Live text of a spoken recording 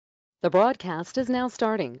The broadcast is now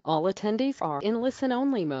starting. All attendees are in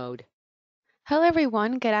listen-only mode. Hello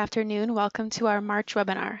everyone, good afternoon. Welcome to our March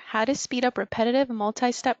webinar, How to Speed Up Repetitive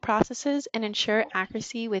Multi-Step Processes and Ensure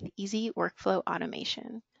Accuracy with Easy Workflow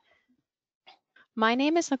Automation. My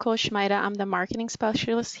name is Nicole Schmeida. I'm the Marketing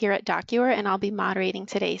Specialist here at DocuWare, and I'll be moderating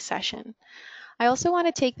today's session. I also want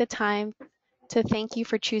to take the time to thank you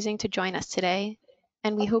for choosing to join us today,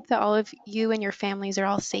 and we hope that all of you and your families are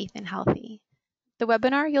all safe and healthy. The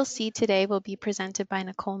webinar you'll see today will be presented by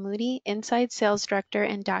Nicole Moody, Inside Sales Director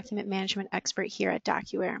and Document Management Expert here at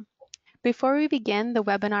DocuWare. Before we begin, the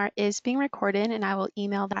webinar is being recorded and I will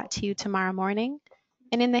email that to you tomorrow morning.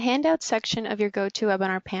 And in the handout section of your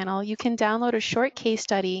GoToWebinar panel, you can download a short case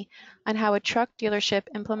study on how a truck dealership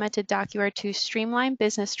implemented DocuWare to streamline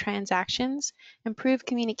business transactions, improve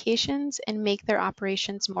communications, and make their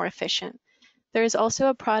operations more efficient. There is also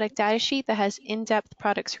a product data sheet that has in-depth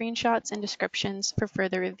product screenshots and descriptions for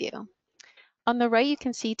further review. On the right, you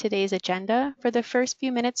can see today's agenda. For the first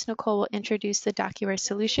few minutes, Nicole will introduce the DocuWare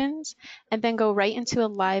solutions and then go right into a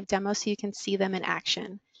live demo so you can see them in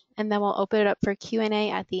action. And then we'll open it up for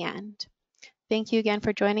Q&A at the end. Thank you again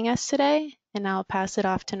for joining us today, and I'll pass it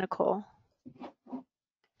off to Nicole.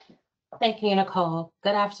 Thank you, Nicole.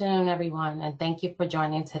 Good afternoon, everyone, and thank you for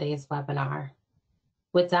joining today's webinar.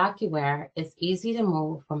 With DocuWare, it's easy to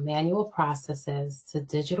move from manual processes to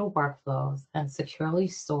digital workflows and securely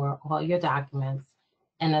store all your documents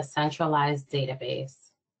in a centralized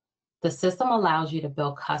database. The system allows you to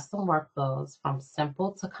build custom workflows from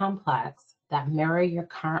simple to complex that mirror your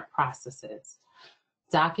current processes.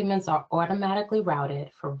 Documents are automatically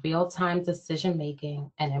routed for real-time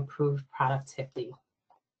decision-making and improved productivity.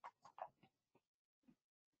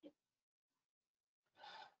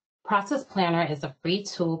 Process Planner is a free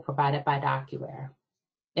tool provided by DocuWare.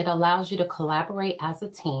 It allows you to collaborate as a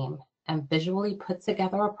team and visually put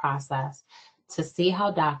together a process to see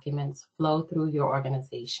how documents flow through your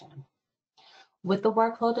organization. With the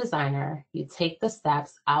Workflow Designer, you take the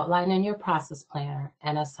steps outlined in your Process Planner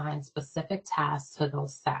and assign specific tasks to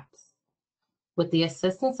those steps. With the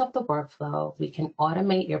assistance of the workflow, we can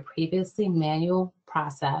automate your previously manual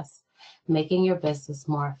process, making your business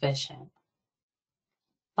more efficient.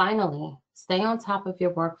 Finally, stay on top of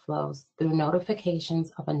your workflows through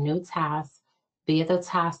notifications of a new task via the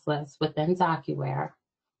task list within DocuWare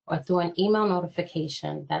or through an email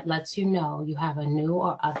notification that lets you know you have a new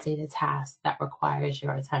or updated task that requires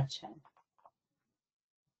your attention.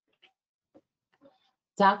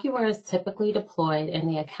 DocuWare is typically deployed in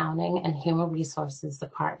the accounting and human resources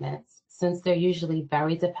departments since they're usually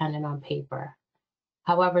very dependent on paper.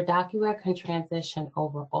 However, DocuWare can transition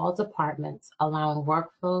over all departments, allowing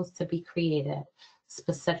workflows to be created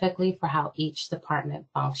specifically for how each department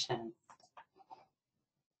functions.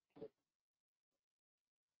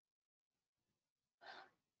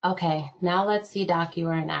 Okay, now let's see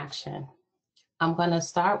DocuWare in action. I'm going to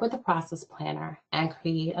start with the Process Planner and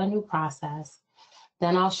create a new process.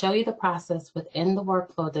 Then I'll show you the process within the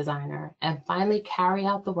Workflow Designer and finally carry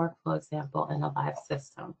out the workflow example in a live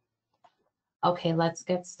system. Okay, let's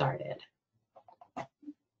get started.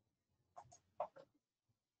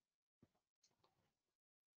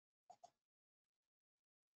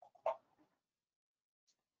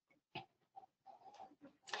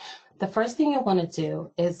 The first thing you want to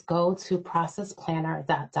do is go to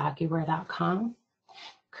processplanner.docuware.com.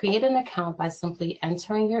 Create an account by simply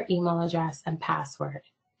entering your email address and password.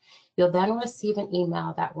 You'll then receive an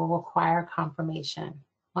email that will require confirmation.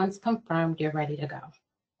 Once confirmed, you're ready to go.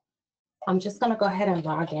 I'm just going to go ahead and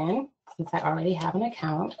log in since I already have an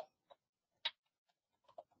account.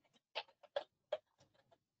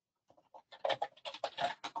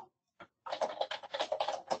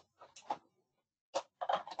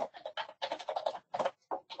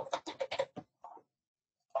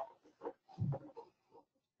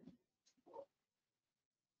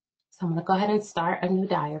 So I'm going to go ahead and start a new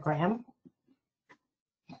diagram.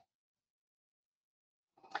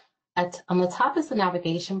 On the top is the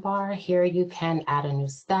navigation bar. Here you can add a new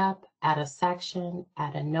step, add a section,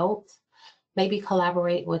 add a note, maybe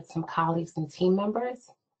collaborate with some colleagues and team members.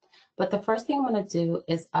 But the first thing I'm going to do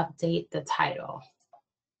is update the title.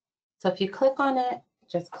 So if you click on it,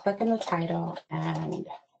 just click on the title and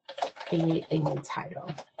create a new title.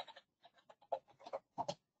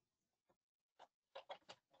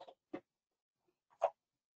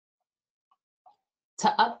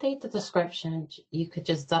 To update the description, you could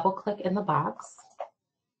just double click in the box.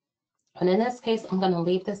 And in this case, I'm going to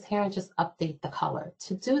leave this here and just update the color.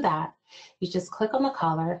 To do that, you just click on the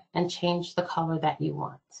color and change the color that you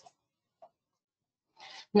want.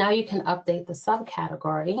 Now you can update the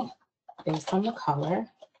subcategory based on the color.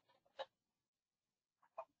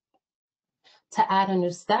 To add a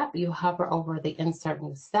new step, you hover over the Insert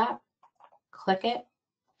New Step, click it.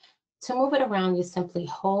 To move it around, you simply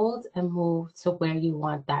hold and move to where you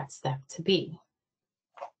want that step to be.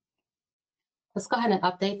 Let's go ahead and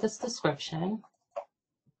update this description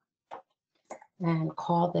and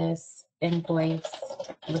call this Invoice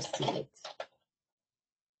Receipt.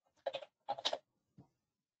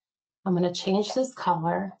 I'm going to change this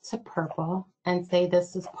color to purple and say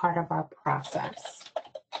this is part of our process.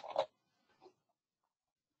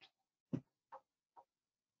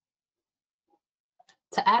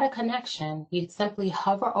 To add a connection, you simply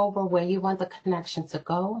hover over where you want the connection to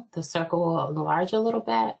go. The circle will enlarge a little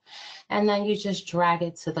bit, and then you just drag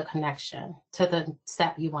it to the connection, to the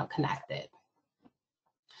step you want connected.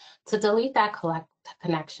 To delete that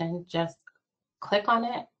connection, just click on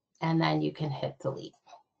it, and then you can hit delete.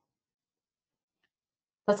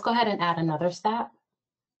 Let's go ahead and add another step.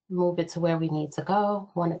 Move it to where we need to go,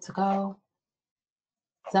 want it to go.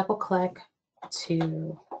 Double click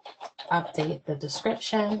to update the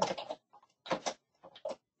description.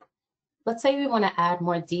 Let's say we want to add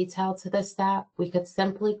more detail to this step. We could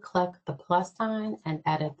simply click the plus sign and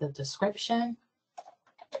edit the description.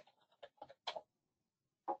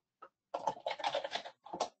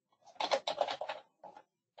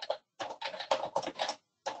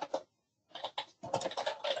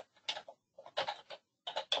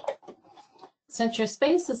 Since your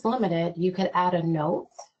space is limited, you could add a note.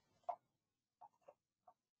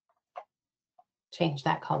 Change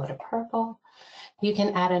that color to purple. You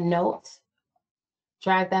can add a note,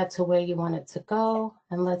 drag that to where you want it to go,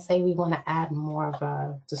 and let's say we want to add more of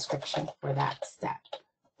a description for that step.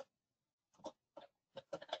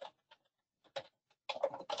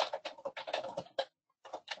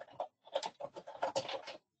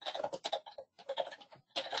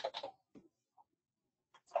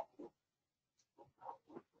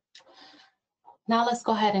 Now let's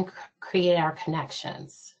go ahead and create our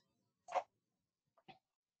connections.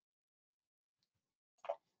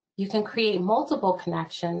 You can create multiple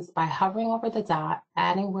connections by hovering over the dot,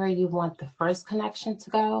 adding where you want the first connection to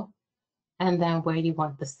go, and then where you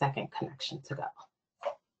want the second connection to go.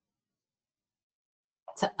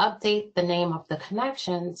 To update the name of the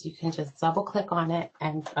connections, you can just double click on it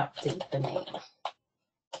and update the name.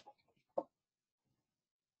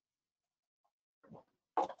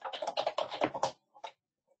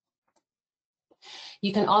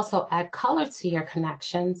 You can also add color to your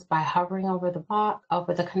connections by hovering over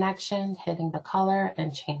the connection, hitting the color,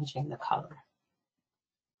 and changing the color.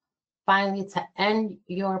 Finally, to end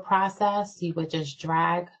your process, you would just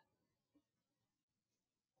drag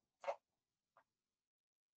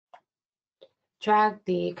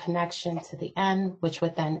the connection to the end, which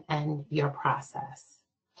would then end your process.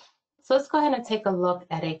 So let's go ahead and take a look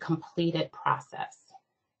at a completed process.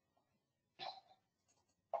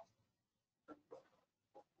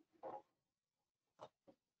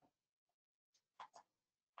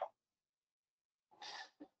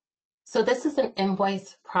 So this is an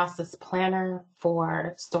invoice process planner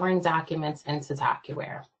for storing documents into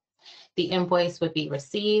DocuWare. The invoice would be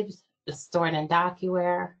received, stored in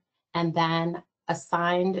DocuWare, and then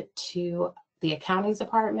assigned to the accounting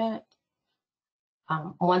department.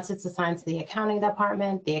 Once it's assigned to the accounting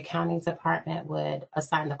department would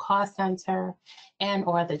assign the cost center and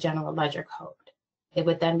or the general ledger code. It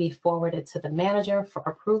would then be forwarded to the manager for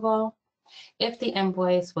approval. If the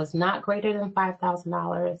invoice was not greater than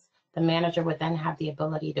 $5,000, the manager would then have the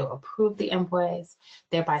ability to approve the invoice,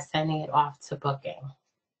 thereby sending it off to booking.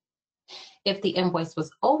 If the invoice was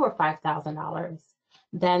over $5,000,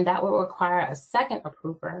 then that would require a second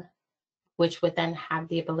approver, which would then have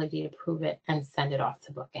the ability to approve it and send it off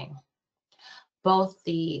to booking. Both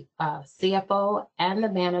the CFO and the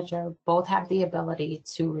manager both have the ability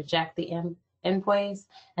to reject the invoice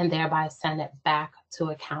and thereby send it back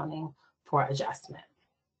to accounting for adjustment.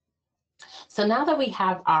 So now that we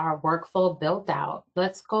have our workflow built out,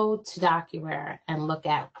 let's go to DocuWare and look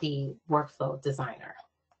at the workflow designer.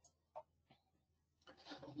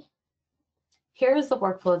 Here is the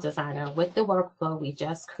workflow designer with the workflow we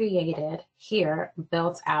just created here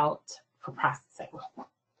built out for processing.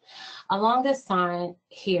 Along this line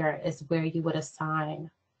here is where you would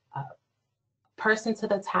assign a person to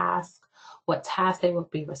the task, what task they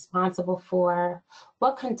would be responsible for,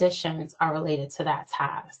 what conditions are related to that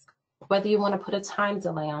task, whether you want to put a time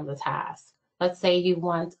delay on the task. Let's say you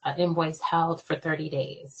want an invoice held for 30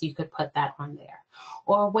 days. You could put that on there.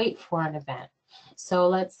 Or wait for an event. So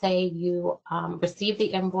let's say you receive the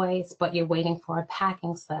invoice, but you're waiting for a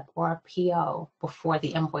packing slip or a PO before the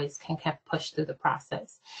invoice can get pushed through the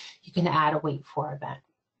process. You can add a wait for event.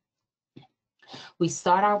 We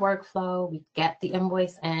start our workflow, we get the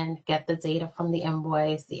invoice in, get the data from the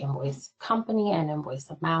invoice company and invoice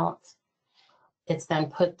amount. It's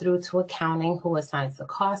then put through to accounting, who assigns the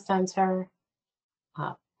cost center,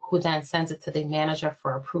 who then sends it to the manager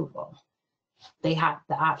for approval. They have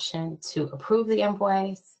the option to approve the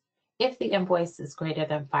invoice. If the invoice is greater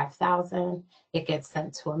than $5,000, it gets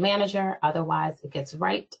sent to a manager. Otherwise, it gets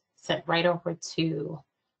sent right over to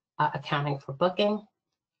accounting for booking.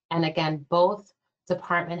 And again, both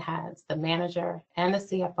department heads, the manager and the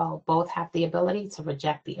CFO, both have the ability to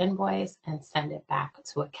reject the invoice and send it back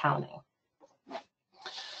to accounting.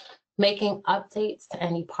 Making updates to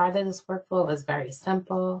any part of this workflow is very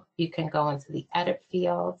simple. You can go into the edit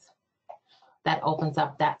field. That opens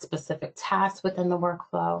up that specific task within the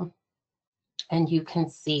workflow, and you can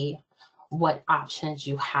see what options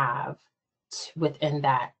you have within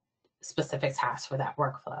that specific task for that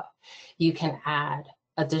workflow. You can add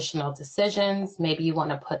additional decisions. Maybe you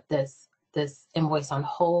want to put this invoice on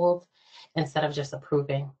hold instead of just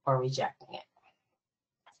approving or rejecting it.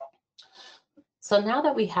 So now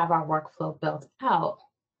that we have our workflow built out,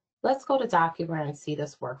 let's go to DocuWare and see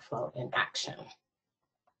this workflow in action.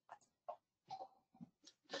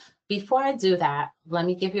 Before I do that, let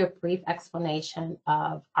me give you a brief explanation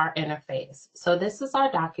of our interface. So this is our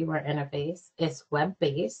DocuWare interface. It's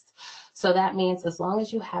web-based. So that means as long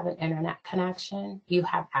as you have an internet connection, you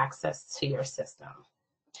have access to your system.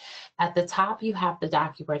 At the top, you have the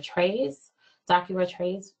DocuWare trays. Document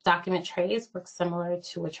trays work similar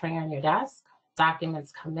to a tray on your desk.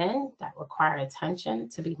 Documents come in that require attention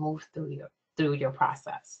to be moved through your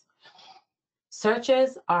process.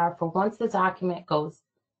 Searches are for once the document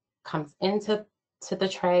comes into the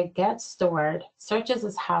tray, gets stored. Searches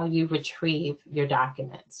is how you retrieve your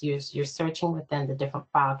documents. You're searching within the different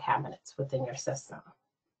file cabinets within your system.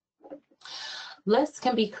 Lists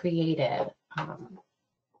can be created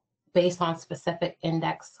based on specific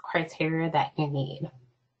index criteria that you need.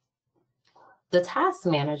 The task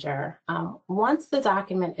manager, once the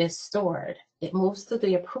document is stored, it moves through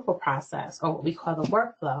the approval process, or what we call the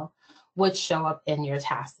workflow, which show up in your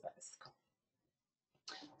task list.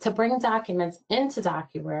 To bring documents into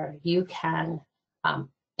DocuWare, you can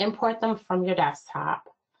import them from your desktop,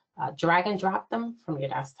 drag and drop them from your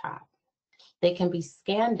desktop. They can be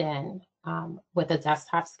scanned in with a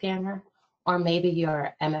desktop scanner, or maybe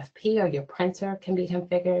your MFP or your printer can be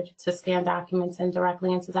configured to scan documents in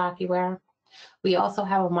directly into DocuWare. We also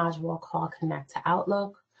have a module called Connect to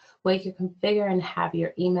Outlook, where you can configure and have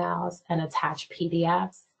your emails and attached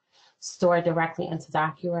PDFs stored directly into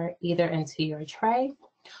DocuWare, either into your tray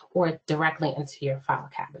or directly into your file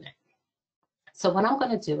cabinet. So what I'm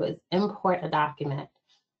going to do is import a document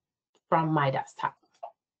from my desktop.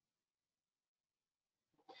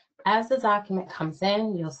 As the document comes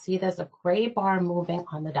in, you'll see there's a gray bar moving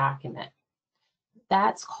on the document.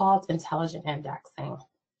 That's called intelligent indexing.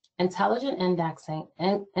 Intelligent indexing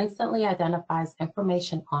instantly identifies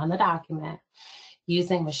information on the document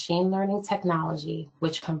using machine learning technology,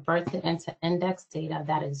 which converts it into index data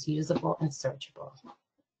that is usable and searchable.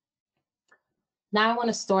 Now I want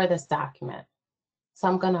to store this document. So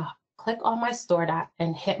I'm going to click on my store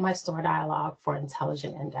and hit my store dialog for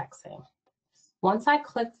intelligent indexing. Once I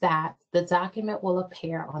click that, the document will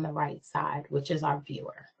appear on the right side, which is our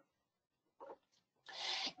viewer.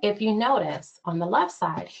 If you notice on the left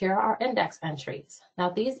side, here are index entries. Now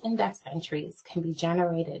these index entries can be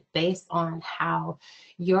generated based on how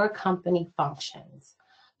your company functions.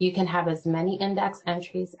 You can have as many index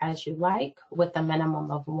entries as you like with a minimum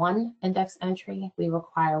of 1 index entry. We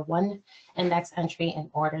require 1 index entry in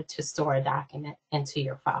order to store a document into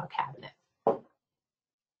your file cabinet.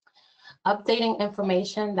 Updating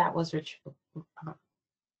information that was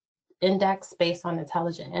indexed based on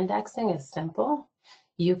intelligent indexing is simple.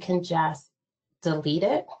 You can just delete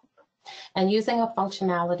it. And using a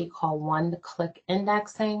functionality called one-click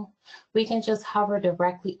indexing, we can just hover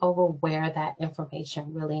directly over where that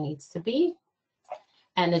information really needs to be,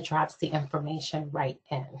 and it drops the information right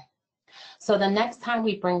in. So the next time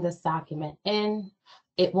we bring this document in,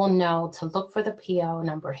 it will know to look for the PO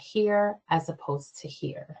number here as opposed to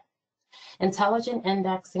here. Intelligent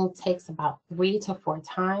indexing takes about 3 to 4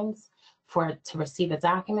 times for it to receive a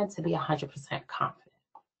document to be 100% confident.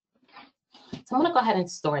 So I'm going to go ahead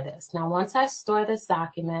and store this. Now, once I store this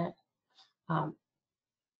document,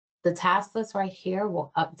 the task list right here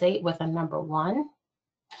will update with a number 1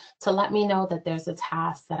 to let me know that there's a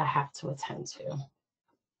task that I have to attend to.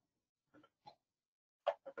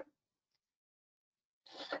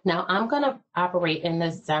 Now, I'm going to operate in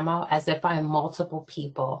this demo as if I'm multiple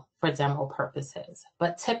people for demo purposes,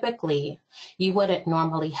 but typically you wouldn't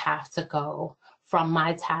normally have to go from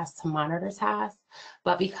my task to monitor task.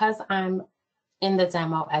 But because I'm in the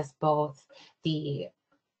demo as both the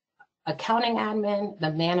accounting admin,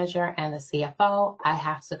 the manager, and the CFO, I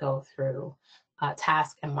have to go through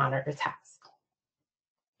task and monitor task.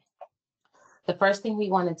 The first thing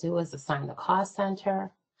we want to do is assign the cost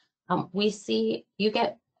center. We see you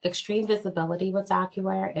get extreme visibility with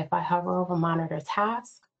DocuWare. If I hover over monitor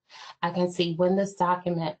task, I can see when this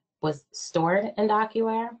document was stored in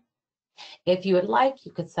DocuWare. If you would like,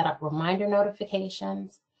 you could set up reminder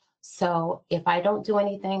notifications. So if I don't do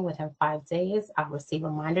anything within 5 days, I'll receive a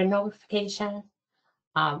reminder notification.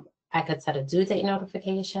 I could set a due date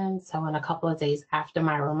notification. So in a couple of days after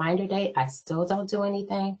my reminder date, I still don't do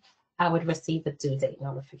anything, I would receive a due date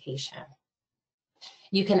notification.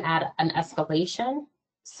 You can add an escalation.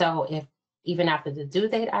 So if even after the due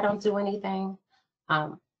date, I don't do anything,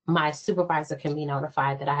 my supervisor can be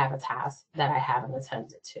notified that I have a task that I haven't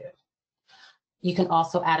attended to. You can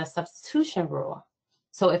also add a substitution rule.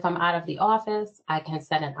 So if I'm out of the office, I can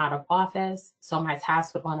set an out of office. So my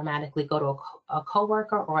task would automatically go to a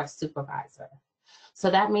coworker or a supervisor. So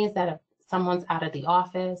that means that if someone's out of the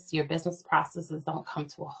office, your business processes don't come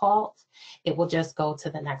to a halt. It will just go to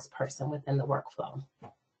the next person within the workflow.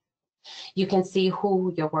 You can see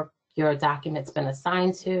who your document's been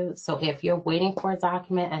assigned to. So if you're waiting for a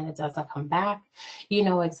document and it doesn't come back, you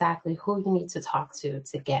know exactly who you need to talk to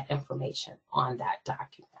get information on that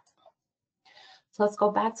document. So let's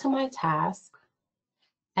go back to my task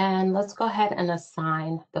and let's go ahead and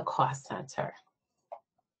assign the cost center.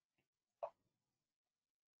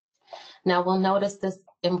 Now we'll notice this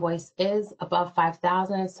invoice is above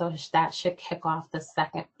 5,000, so that should kick off the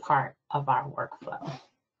second part of our workflow.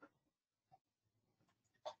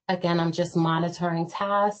 Again, I'm just monitoring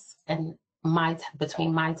tasks and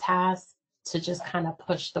between my tasks to just kind of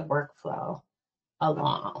push the workflow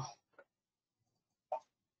along.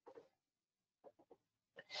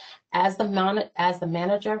 As the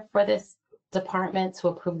manager for this department to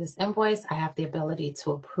approve this invoice, I have the ability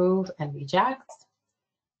to approve and reject.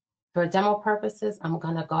 For demo purposes, I'm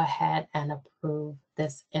going to go ahead and approve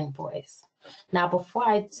this invoice. Now, before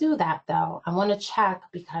I do that, though, I want to check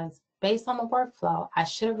because based on the workflow, I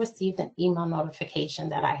should have received an email notification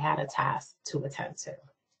that I had a task to attend to.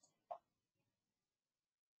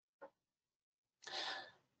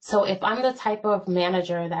 So if I'm the type of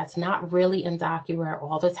manager that's not really in DocuWare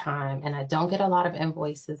all the time and I don't get a lot of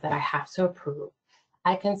invoices that I have to approve,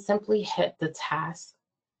 I can simply hit the task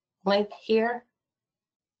link here,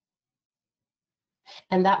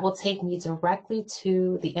 and that will take me directly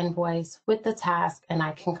to the invoice with the task, and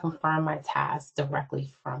I can confirm my task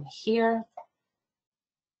directly from here.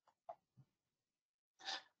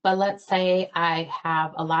 But let's say I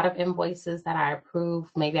have a lot of invoices that I approve.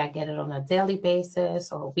 Maybe I get it on a daily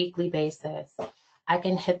basis or a weekly basis. I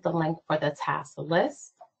can hit the link for the task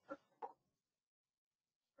list.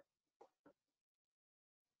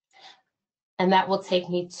 And that will take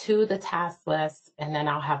me to the task list. And then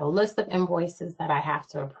I'll have a list of invoices that I have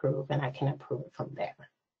to approve, and I can approve it from there.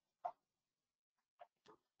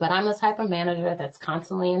 But I'm the type of manager that's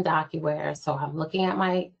constantly in DocuWare, so I'm looking at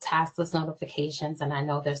my task list notifications and I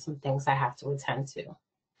know there's some things I have to attend to.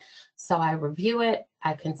 So I review it,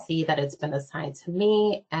 I can see that it's been assigned to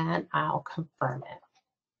me, and I'll confirm it.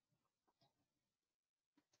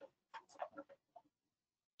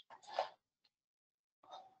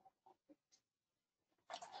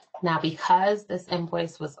 Now, because this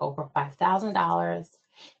invoice was over $5,000,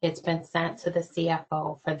 it's been sent to the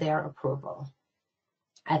CFO for their approval.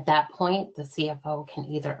 At that point, the CFO can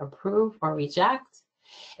either approve or reject.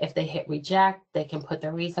 If they hit reject, they can put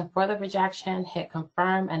the reason for the rejection, hit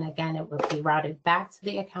confirm, and again, it will be routed back to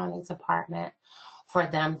the accounting department for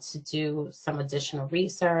them to do some additional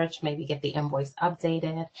research, maybe get the invoice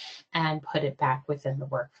updated and put it back within the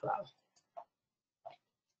workflow.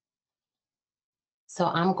 So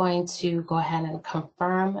I'm going to go ahead and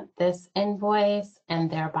confirm this invoice and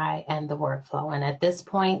thereby end the workflow. And at this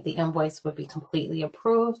point, the invoice would be completely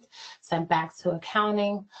approved, sent back to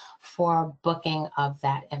accounting for booking of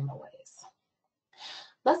that invoice.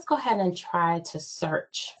 Let's go ahead and try to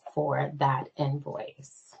search for that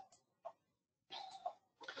invoice.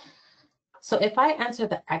 So if I enter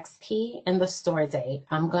the X key in the store date,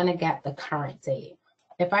 I'm going to get the current date.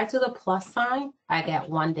 If I do the plus sign, I get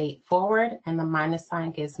one date forward, and the minus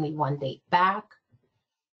sign gives me one date back.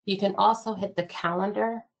 You can also hit the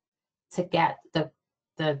calendar to get the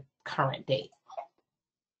current date.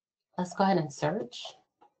 Let's go ahead and search.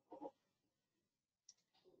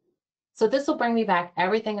 So this will bring me back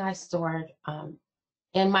everything I stored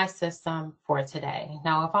in my system for today.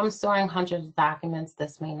 Now, if I'm storing hundreds of documents,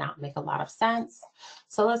 this may not make a lot of sense.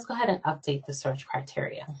 So let's go ahead and update the search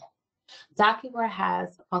criteria. DocuWare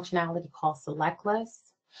has a functionality called Select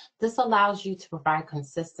List. This allows you to provide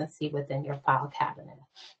consistency within your file cabinet.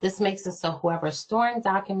 This makes it so whoever's storing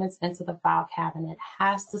documents into the file cabinet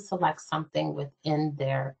has to select something within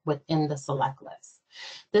the select list.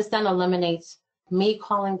 This then eliminates me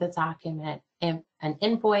calling the document an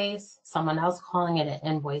invoice, someone else calling it an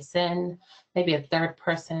invoice in, maybe a third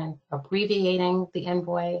person abbreviating the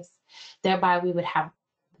invoice. Thereby, we would have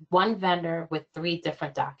one vendor with 3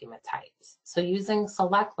 different document types. So using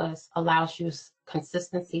select list allows you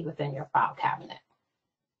consistency within your file cabinet.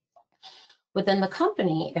 Within the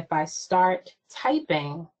company, if I start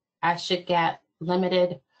typing, I should get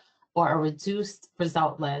limited or a reduced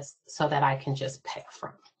result list so that I can just pick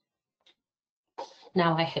from.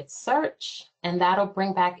 Now I hit search, and that'll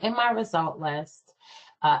bring back in my result list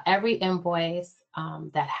every invoice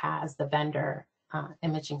that has the vendor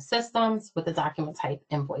imaging systems with the document type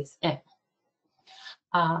invoice in.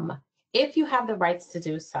 If you have the rights to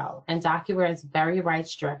do so, and DocuWare is very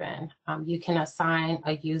rights driven, you can assign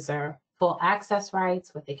a user full access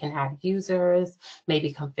rights where they can add users,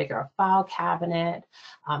 maybe configure a file cabinet,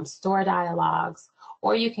 store dialogues,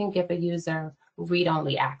 or you can give a user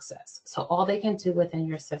read-only access. So all they can do within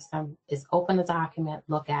your system is open the document,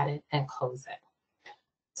 look at it, and close it.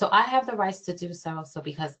 So I have the rights to do so. So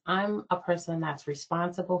because I'm a person that's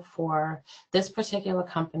responsible for this particular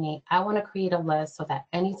company, I want to create a list so that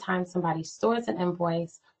anytime somebody stores an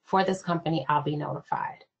invoice for this company, I'll be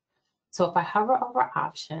notified. So if I hover over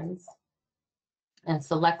options and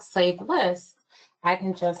select save list, I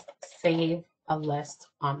can just save a list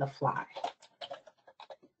on the fly.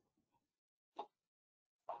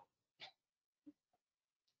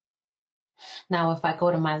 Now, if I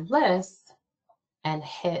go to my list and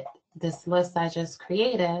hit this list I just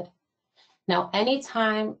created, now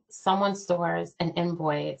anytime someone stores an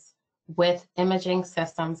invoice with imaging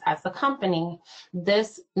systems as a company,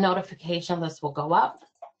 this notification list will go up.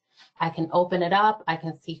 I can open it up. I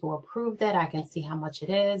can see who approved it. I can see how much it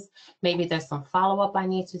is. Maybe there's some follow-up I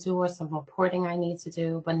need to do or some reporting I need to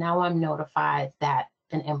do, but now I'm notified that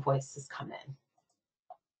an invoice has come in.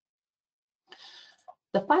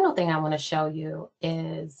 The final thing I want to show you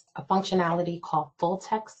is a functionality called full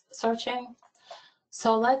text searching.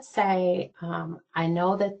 So let's say I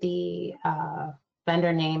know that the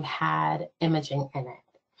vendor name had imaging in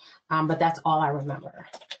it, but that's all I remember.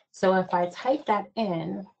 So if I type that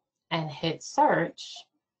in and hit search,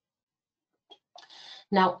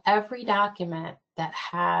 now every document that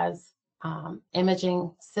has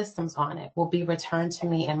imaging systems on it will be returned to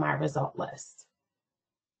me in my result list.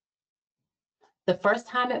 The first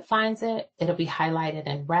time it finds it, it'll be highlighted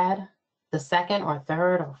in red. The second or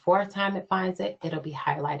third or fourth time it finds it, it'll be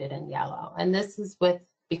highlighted in yellow. And this is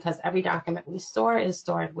because every document we store is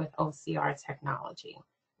stored with OCR technology.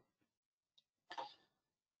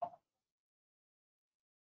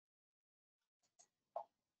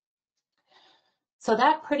 So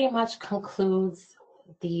that pretty much concludes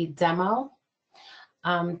the demo. To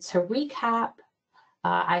recap,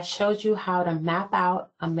 I showed you how to map out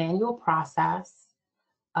a manual process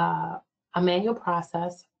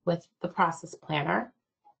with the process planner.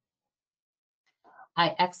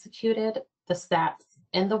 I executed the steps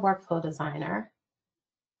in the workflow designer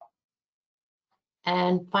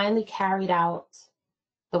and finally carried out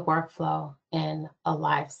the workflow in a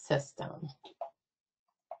live system.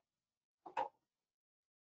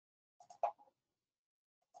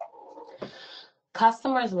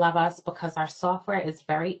 Customers love us because our software is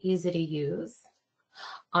very easy to use.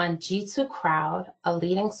 On G2 Crowd, a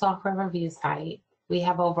leading software review site, we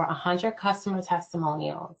have over 100 customer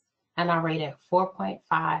testimonials and are rated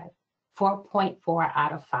 4.4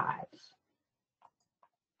 out of 5.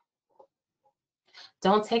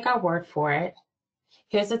 Don't take our word for it.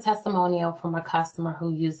 Here's a testimonial from a customer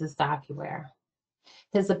who uses DocuWare.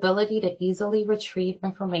 His ability to easily retrieve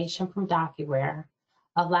information from DocuWare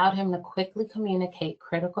allowed him to quickly communicate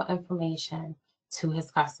critical information to his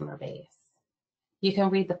customer base. You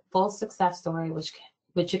can read the full success story, which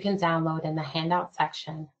you can download in the handout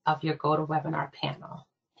section of your GoToWebinar panel.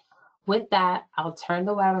 With that, I'll turn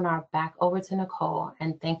the webinar back over to Nicole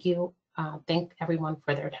and thank everyone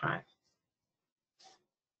for their time.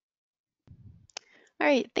 All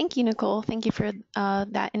right, thank you, Nicole. Thank you for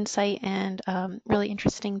that insight and really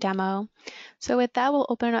interesting demo. So with that, we'll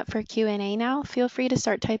open it up for Q&A now. Feel free to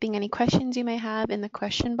start typing any questions you may have in the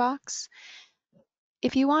question box.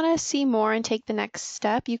 If you want to see more and take the next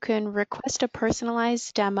step, you can request a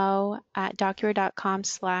personalized demo at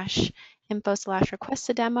docuware.com/info/request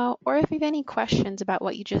a demo, or if you have any questions about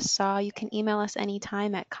what you just saw, you can email us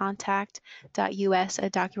anytime at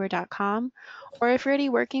contact.us@docuware.com, or if you're already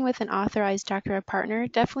working with an authorized Docuware partner,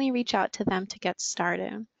 definitely reach out to them to get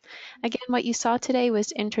started. Again, what you saw today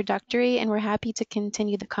was introductory, and we're happy to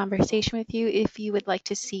continue the conversation with you if you would like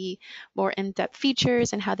to see more in-depth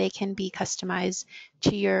features and how they can be customized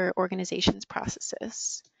to your organization's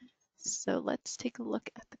processes. So let's take a look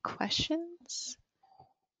at the questions.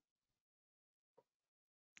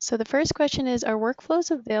 So the first question is, are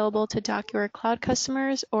workflows available to Docuware Cloud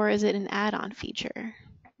customers, or is it an add-on feature?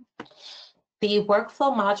 The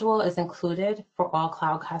workflow module is included for all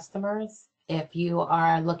cloud customers. If you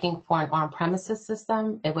are looking for an on-premises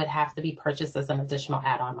system, it would have to be purchased as an additional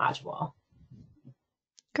add-on module.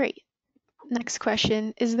 Great. Next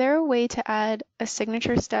question, is there a way to add a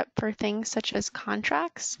signature step for things such as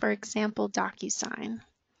contracts, for example, DocuSign?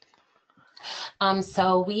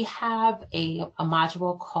 So we have a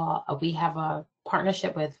module called, we have a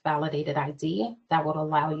partnership with Validated ID that would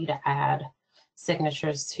allow you to add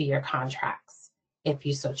signatures to your contracts if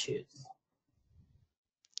you so choose.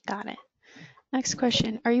 Got it. Next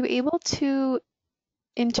question, are you able to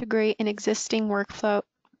integrate an existing workflow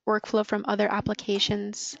from other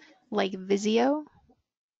applications like Visio?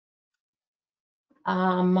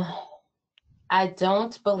 I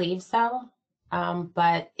don't believe so,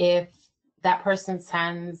 but if that person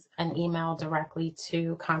sends an email directly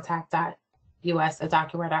to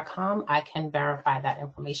contact.us@docuware.com, I can verify that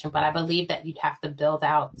information, but I believe that you'd have to build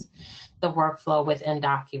out the workflow within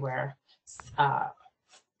Docuware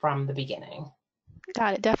from the beginning.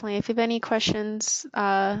 Got it, definitely. If you have any questions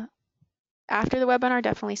after the webinar,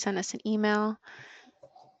 definitely send us an email.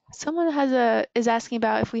 Someone is asking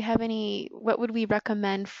about if we have what would we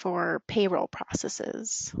recommend for payroll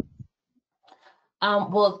processes?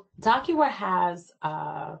 Well, Docuware has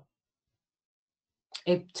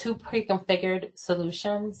two pre-configured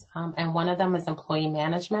solutions, and one of them is employee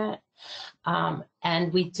management.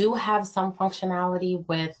 And we do have some functionality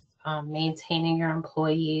with maintaining your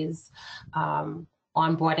employees,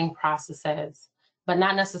 onboarding processes, but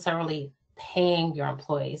not necessarily paying your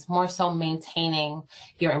employees, more so maintaining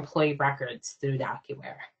your employee records through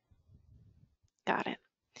Docuware. Got it.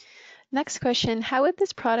 Next question, how would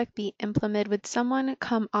this product be implemented? Would someone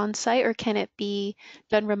come on site, or can it be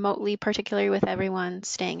done remotely, particularly with everyone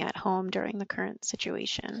staying at home during the current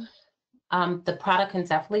situation? The product can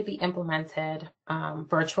definitely be implemented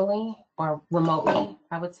virtually or remotely,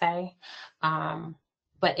 I would say.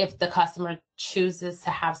 But if the customer chooses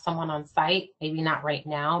to have someone on site, maybe not right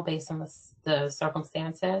now based on the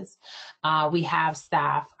circumstances, we have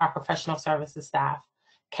staff, our professional services staff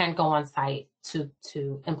can go on site to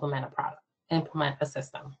implement a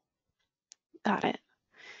system. Got it.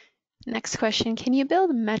 Next question, can you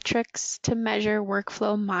build metrics to measure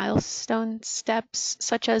workflow milestone steps,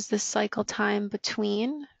 such as the cycle time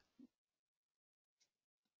between?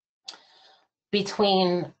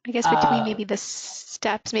 Between maybe the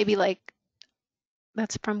steps, maybe like,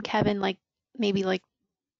 that's from Kevin, like maybe like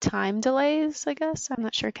time delays, I guess. I'm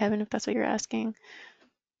not sure, Kevin, if that's what you're asking.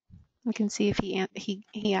 We can see if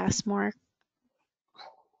he asked more.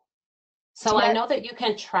 So I know that you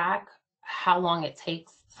can track how long it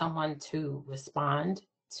takes someone to respond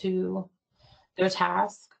to their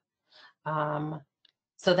task. So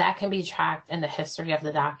that can be tracked in the history of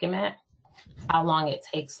the document, how long it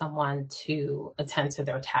takes someone to attend to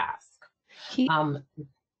their task.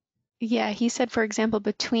 Yeah, he said, for example,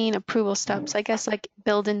 between approval steps, I guess like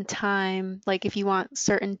build in time, like if you want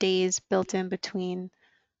certain days built in between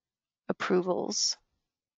approvals.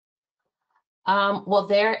 Well,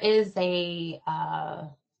 there is a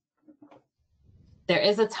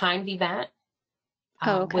timed event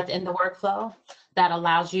within the workflow that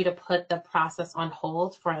allows you to put the process on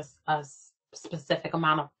hold for a specific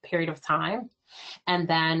period of time. And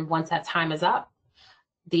then once that time is up,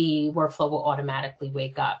 the workflow will automatically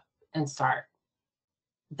wake up and start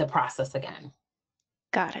the process again.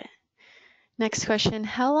 Got it. Next question,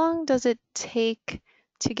 how long does it take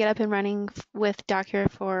to get up and running with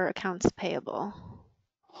Docuware for accounts payable?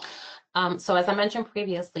 So as I mentioned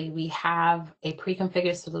previously, we have a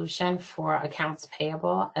pre-configured solution for accounts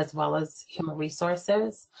payable as well as human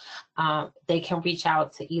resources. They can reach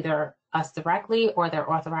out to either us directly or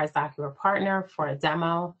their authorized DocuWare partner for a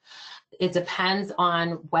demo. It depends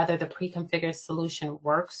on whether the pre-configured solution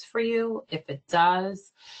works for you. If it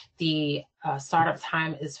does, the startup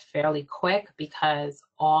time is fairly quick because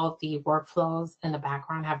all the workflows in the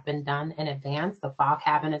background have been done in advance. The file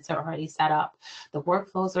cabinets are already set up. The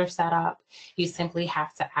workflows are set up. You simply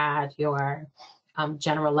have to add your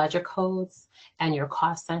general ledger codes and your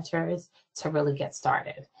cost centers to really get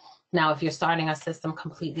started. Now, if you're starting a system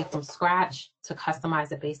completely from scratch to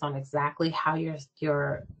customize it based on exactly how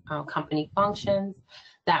your company functions,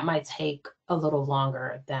 that might take a little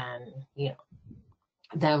longer than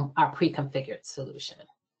than our pre-configured solution.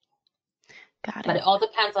 Got it. But it all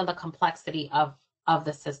depends on the complexity of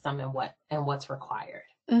the system and what's required.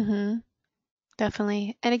 Mm-hmm.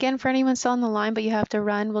 Definitely. And again, for anyone still on the line, but you have to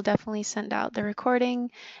run, we'll definitely send out the recording.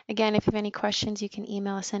 Again, if you have any questions, you can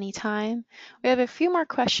email us anytime. We have a few more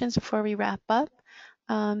questions before we wrap up.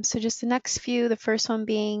 So just the next few, the first one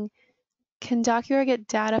being, can DocuWare get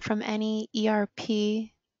data from any ERP?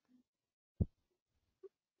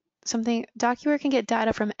 DocuWare can get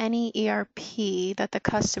data from any ERP that the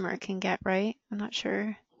customer can get, right? I'm not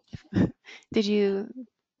sure. Did you?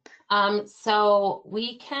 So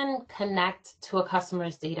we can connect to a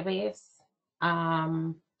customer's database.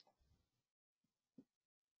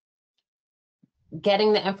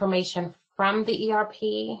 Getting the information from the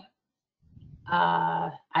ERP,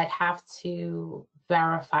 I'd have to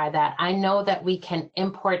verify that. I know that we can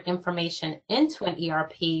import information into an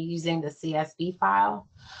ERP using the CSV file.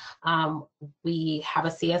 We have a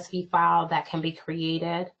CSV file that can be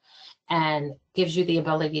created and gives you the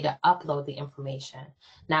ability to upload the information.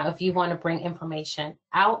 Now, if you want to bring information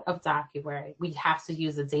out of DocuWare, we have to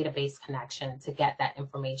use a database connection to get that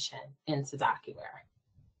information into DocuWare.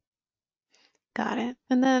 Got it.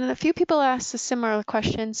 And then a few people asked a similar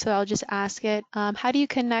question, so I'll just ask it. How do you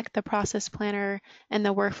connect the process planner and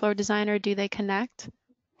the workflow designer? Do they connect?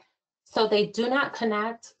 So they do not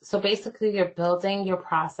connect. So basically you're building your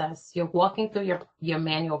process, you're walking through your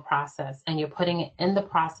manual process and you're putting it in the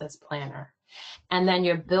process planner. And then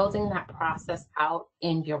you're building that process out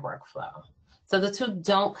in your workflow. So the two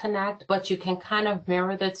don't connect, but you can kind of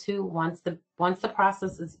mirror the two. Once the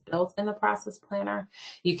process is built in the process planner,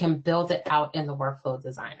 you can build it out in the workflow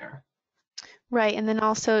designer. Right, and then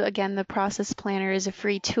also, again, the process planner is a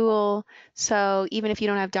free tool. So even if you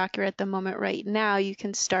don't have DocuWare at the moment right now, you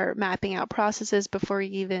can start mapping out processes before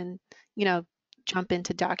you even, jump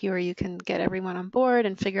into DocuWare. You can get everyone on board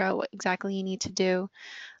and figure out what exactly you need to do.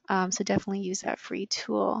 So definitely use that free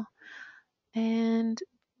tool. And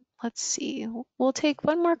let's see, we'll take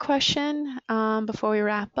one more question before we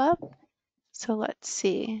wrap up. So let's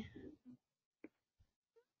see.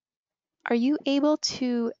 Are you able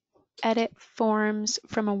to edit forms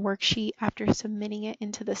from a worksheet after submitting it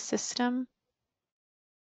into the system?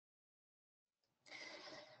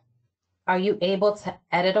 Are you able to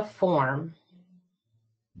edit a form?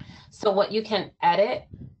 So what you can edit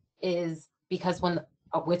is, because when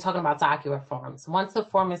we're talking about DocuWare forms, once the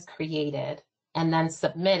form is created and then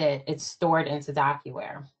submitted, it's stored into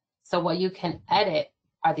DocuWare. So what you can edit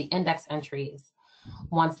are the index entries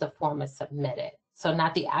once the form is submitted. So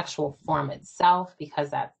not the actual form itself, because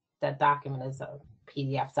that document is a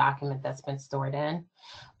PDF document that's been stored in,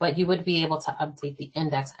 but you would be able to update the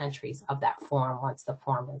index entries of that form once the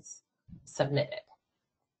form is submitted.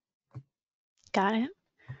 Got it.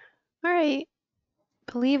 All right.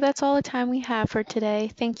 I believe that's all the time we have for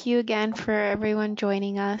today. Thank you again for everyone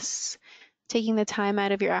joining us, taking the time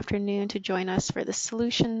out of your afternoon to join us for the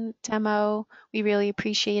solution demo. We really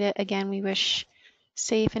appreciate it. Again, we wish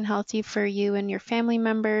safe and healthy for you and your family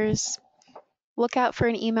members. Look out for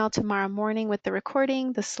an email tomorrow morning with the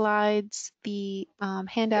recording, the slides, the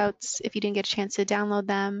handouts if you didn't get a chance to download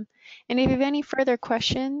them. And if you have any further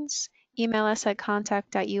questions, email us at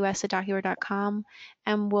contact.us@docuware.com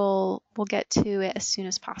and we'll get to it as soon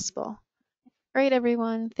as possible. All right,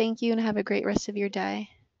 everyone. Thank you and have a great rest of your day.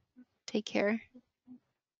 Take care.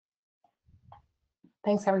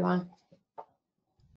 Thanks, everyone.